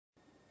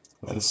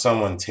When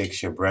someone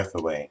takes your breath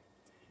away,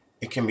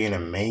 it can be an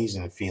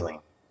amazing feeling,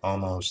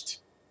 almost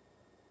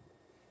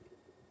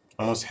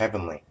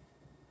heavenly,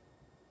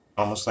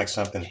 almost like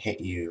something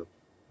hit you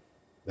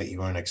that you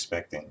weren't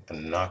expecting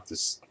and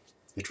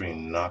literally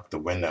knocked the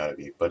wind out of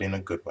you, but in a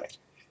good way.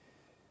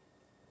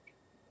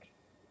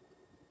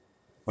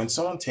 When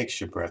someone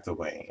takes your breath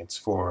away, it's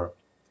for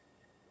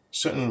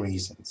certain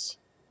reasons.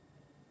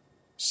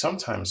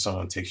 Sometimes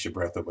someone takes your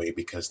breath away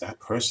because that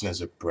person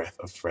is a breath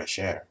of fresh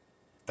air.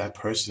 That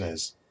person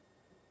is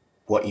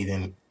what you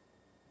didn't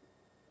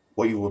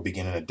what you were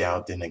beginning to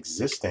doubt didn't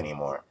exist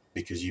anymore,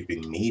 because you've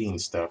been meeting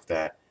stuff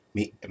that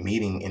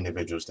meeting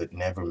individuals that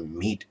never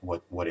meet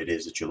what it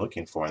is that you're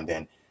looking for, and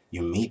then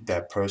you meet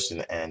that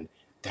person and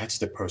that's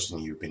the person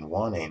you've been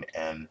wanting,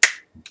 and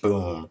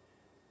boom,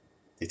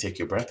 they take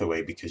your breath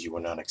away because you were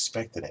not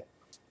expecting it.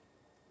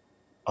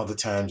 Other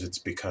times it's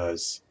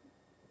because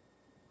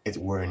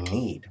we're in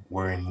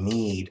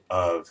need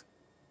of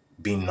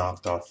being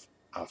knocked off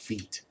our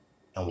feet,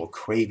 and we're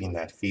craving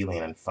that feeling,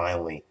 and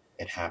finally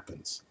it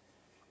happens.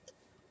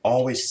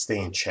 Always stay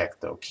in check,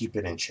 though. Keep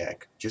it in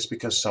check. Just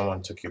because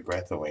someone took your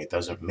breath away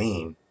doesn't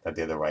mean that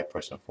they're the right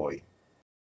person for you.